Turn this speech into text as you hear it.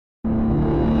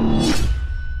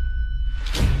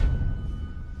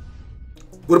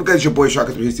What up guys, your boy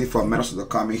Shaka360 from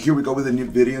Madden.com, and here we go with a new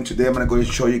video. And today I'm going to go and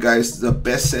show you guys the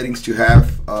best settings to have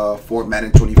for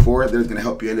Madden 24. They're going to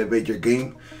help you elevate your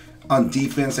game on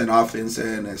defense and offense,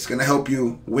 and it's going to help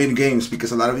you win games,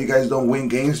 because a lot of you guys don't win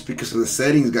games because of the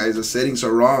settings, guys. The settings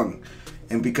are wrong,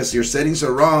 and because your settings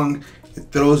are wrong,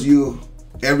 it throws you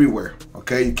everywhere.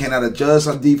 Okay, you cannot adjust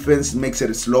on defense. It makes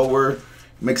it slower,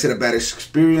 makes it a bad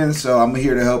experience. So I'm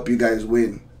here to help you guys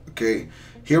win. Okay,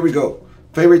 here we go.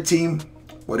 Favorite team,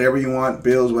 whatever you want,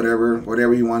 Bills,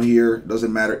 whatever you want here,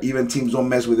 doesn't matter. Even teams don't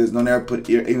mess with this. Don't ever put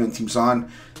even teams on.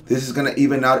 This is gonna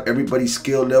even out everybody's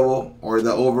skill level or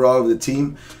the overall of the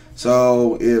team.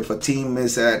 So if a team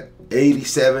is at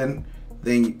 87,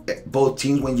 then both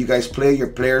teams, when you guys play, your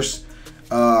players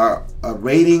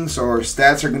ratings or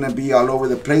stats are gonna be all over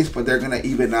the place, but they're gonna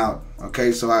even out.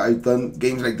 Okay, so I've done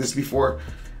games like this before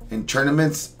in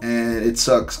tournaments, and it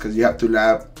sucks because you have to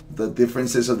lap the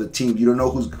differences of the team. You don't know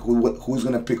who's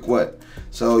gonna pick what.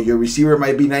 So your receiver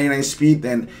might be 99 speed,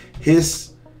 then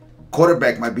his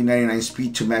quarterback might be 99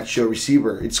 speed to match your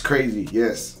receiver. It's crazy.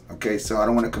 Yes. Okay, so I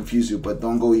don't want to confuse you, but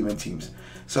don't go even teams.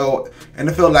 So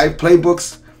NFL Live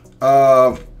playbooks,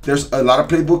 there's a lot of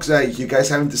playbooks that you guys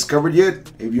haven't discovered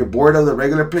yet. If you're bored of the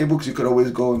regular playbooks, you could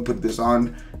always go and put this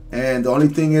on. And the only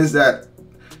thing is that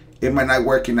it might not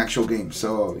work in actual games.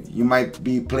 So you might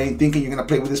be playing thinking you're gonna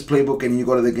play with this playbook, and you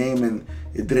go to the game and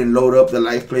it didn't load up the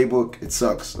live playbook. It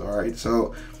sucks. All right,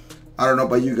 so I don't know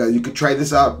about you guys. You could try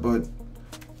this out, but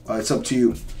it's up to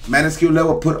you. Madden skill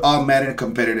level, put all Madden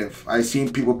competitive. I've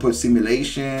seen people put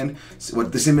simulation.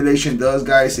 What the simulation does,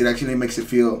 guys, it actually makes it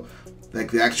feel like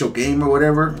the actual game or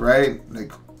whatever, right?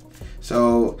 Like,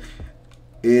 so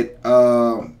it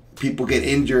people get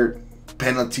injured,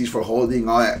 penalties for holding,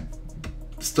 all that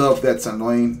stuff that's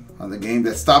annoying on the game,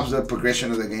 that stops the progression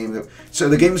of the game. So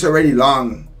the game is already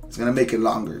long, it's gonna make it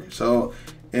longer. So,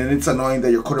 and it's annoying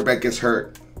that your quarterback gets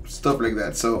hurt, stuff like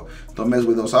that. So don't mess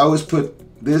with those. I always put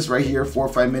this right here, 4 or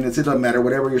 5 minutes. It doesn't matter,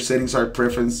 whatever your settings are,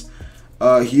 preference.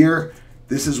 Here,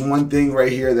 this is one thing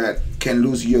right here that can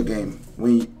lose you a game.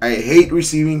 I hate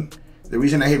receiving. The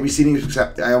reason I hate receiving is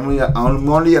because I'm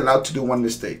only allowed to do one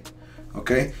mistake.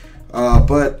 Okay,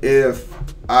 but if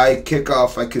I kick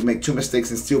off, I could make 2 mistakes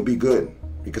and still be good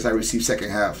because I received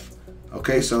second half.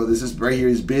 Okay, so this is right here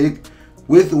is big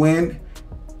with win,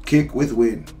 kick with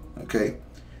win. Okay,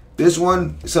 this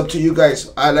one, it's up to you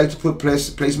guys. I like to put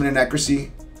placement and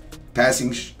accuracy,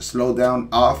 passing slow down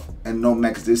off, and no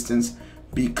max distance,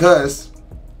 because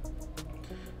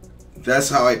that's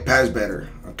how I pass better.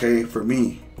 Okay, for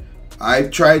me,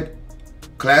 I've tried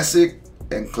classic,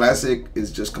 and classic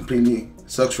is just completely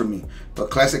sucks for me, but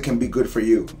classic can be good for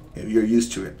you if you're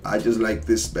used to it. I just like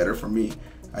this better for me.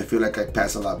 I feel like I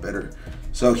pass a lot better.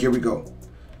 So here we go.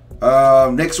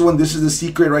 Next one, this is the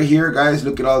secret right here, guys.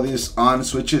 Look at all these on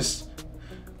switches.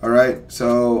 All right,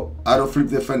 so auto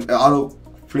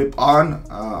flip on.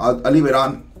 I'll leave it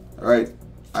on. All right,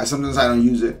 sometimes I don't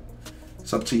use it.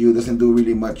 It's up to you. It doesn't do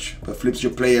really much, but flips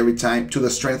your play every time to the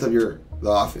strength of the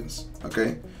offense.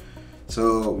 Okay,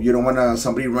 so you don't want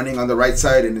somebody running on the right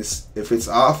side, and if it's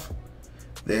off,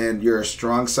 then your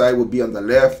strong side will be on the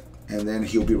left, and then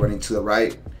he'll be running to the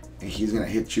right, and he's gonna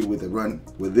hit you with a run.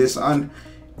 With this on,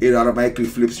 it automatically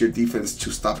flips your defense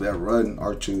to stop that run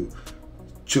or to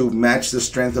match the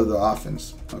strength of the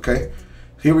offense. Okay,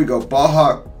 here we go. Ball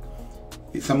hawk.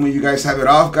 If some of you guys have it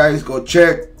off, guys, go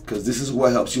check, because this is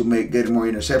what helps you get more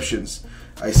interceptions.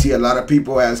 I see a lot of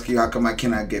people asking, how come I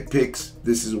cannot get picks?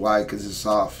 This is why, because it's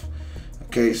off.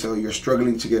 Okay, so you're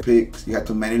struggling to get picks. You have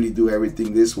to manually do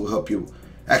everything. This will help you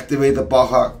activate the ball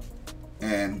hawk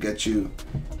and get you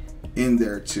in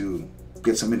there to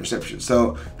get some interceptions.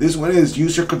 So this one is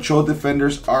user control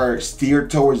defenders are steered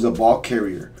towards the ball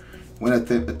carrier when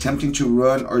attempting to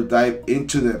run or dive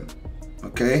into them.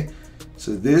 Okay,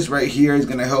 so this right here is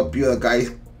gonna help you, a guy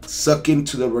suck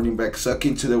into the running back, suck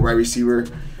into the wide receiver,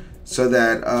 so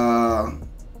that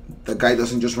the guy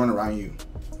doesn't just run around you.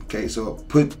 Okay, so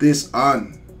put this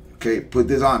on. Okay, put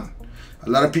this on. A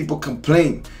lot of people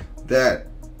complain that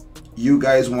you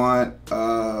guys want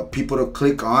people to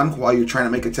click on while you're trying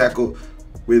to make a tackle.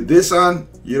 With this on,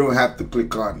 you don't have to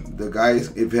click on. The guys,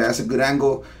 if it has a good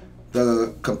angle,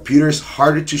 the computer's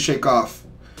harder to shake off.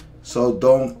 So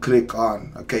don't click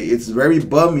on. Okay, it's very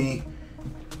bummy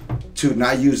to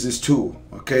not use this tool.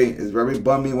 Okay, it's very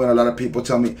bummy when a lot of people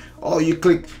tell me, oh, you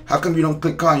click, how come you don't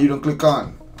click on? You don't click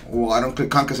on. Well, I don't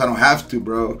click on because I don't have to,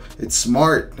 bro. It's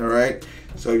smart. All right,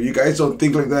 so if you guys don't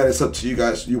think like that, it's up to you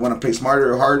guys. You want to play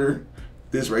smarter or harder,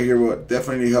 this right here will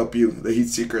definitely help you. The heat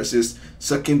seeker assist,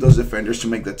 suck in those defenders to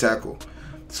make the tackle.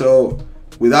 So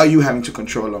without you having to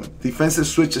control them. Defensive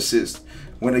switch assist.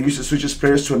 when a user switches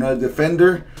players to another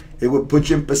defender, it will put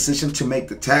you in position to make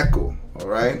the tackle. All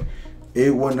right,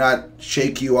 it will not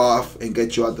shake you off and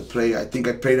get you out the play. I think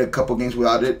I played a couple games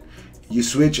without it. You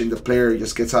switch and the player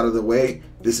just gets out of the way.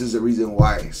 This is the reason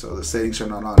why. So the settings are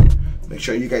not on. Make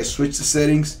sure you guys switch the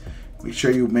settings. Make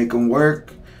sure you make them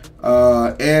work.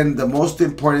 And the most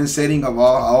important setting of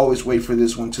all, I always wait for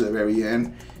this one to the very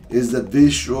end, is the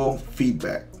visual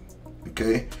feedback.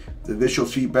 Okay, the visual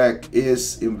feedback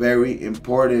is very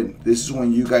important. This is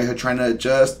when you guys are trying to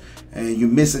adjust and you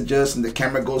misadjust and the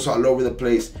camera goes all over the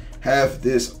place. Have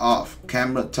this off.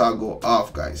 Camera toggle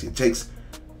off, guys. It takes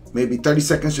maybe 30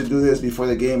 seconds to do this before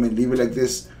the game and leave it like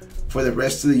this for the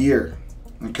rest of the year.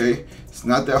 Okay, it's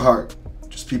not that hard.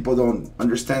 Just people don't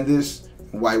understand this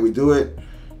and why we do it.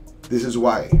 This is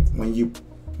why. When you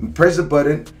press the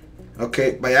button,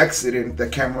 okay, by accident, the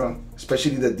camera,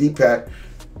 especially the D-pad,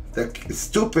 it's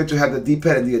stupid to have the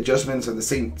D-pad and the adjustments at the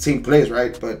same place,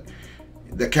 right? But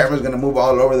the camera's gonna move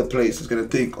all over the place. It's gonna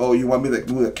think, oh, you want me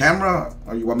to move the camera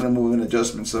or you want me to move an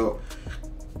adjustment? So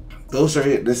those are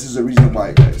it. This is the reason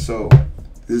why, guys. So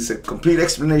this is a complete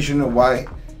explanation of why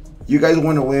you guys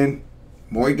want to win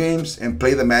more games and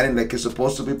play the Madden like it's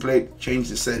supposed to be played. Change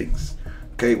the settings.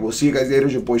 Okay, we'll see you guys later.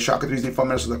 It's your boy Shaka3D from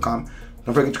Madden.com.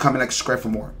 Don't forget to comment, like, subscribe for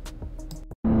more.